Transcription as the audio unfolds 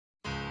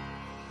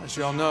As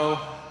you all know,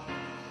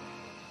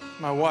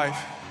 my wife,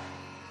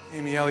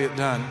 Amy Elliott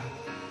Dunn,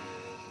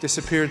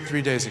 disappeared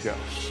 3 days ago.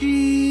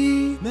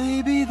 She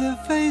may be the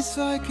face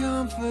I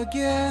can't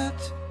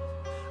forget,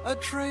 a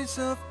trace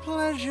of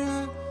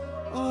pleasure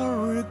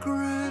or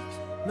regret,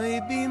 may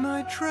be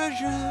my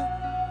treasure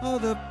or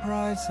the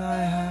price I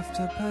have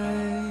to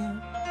pay.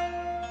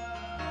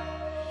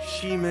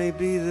 She may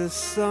be the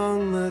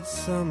song that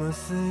summer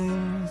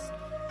sings,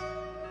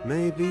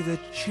 may be the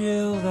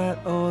chill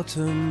that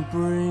autumn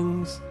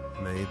brings,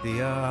 may be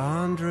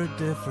 100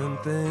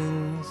 different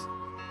things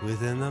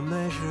within the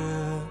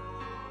measure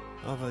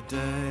of a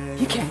day.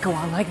 You can't go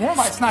on like this.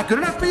 Why, it's not good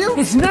enough for you?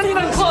 It's not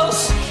even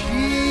close.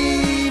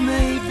 She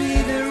may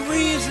be the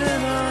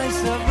reason I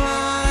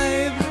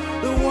survive,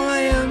 the why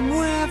and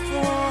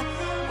wherefore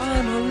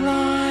I'm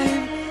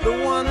alive, the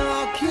one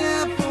I'll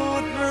care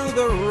for through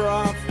the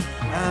rough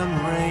and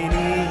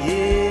rainy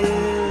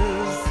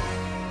years.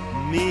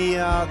 Me,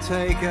 I'll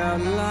take her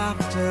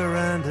laughter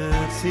and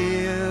her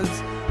tears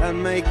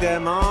and make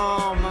them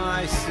all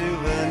my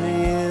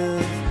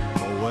souvenirs.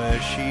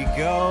 Where she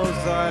goes,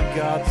 I've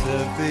got to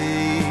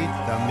be.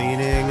 The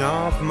meaning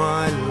of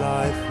my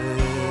life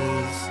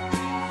is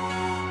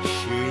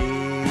she.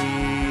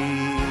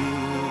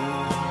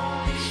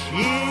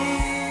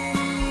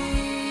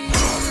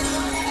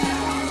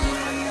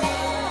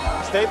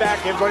 Stay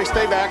back, everybody,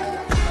 stay back.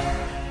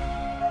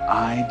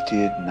 I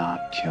did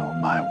not kill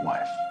my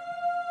wife.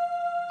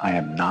 I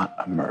am not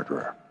a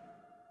murderer.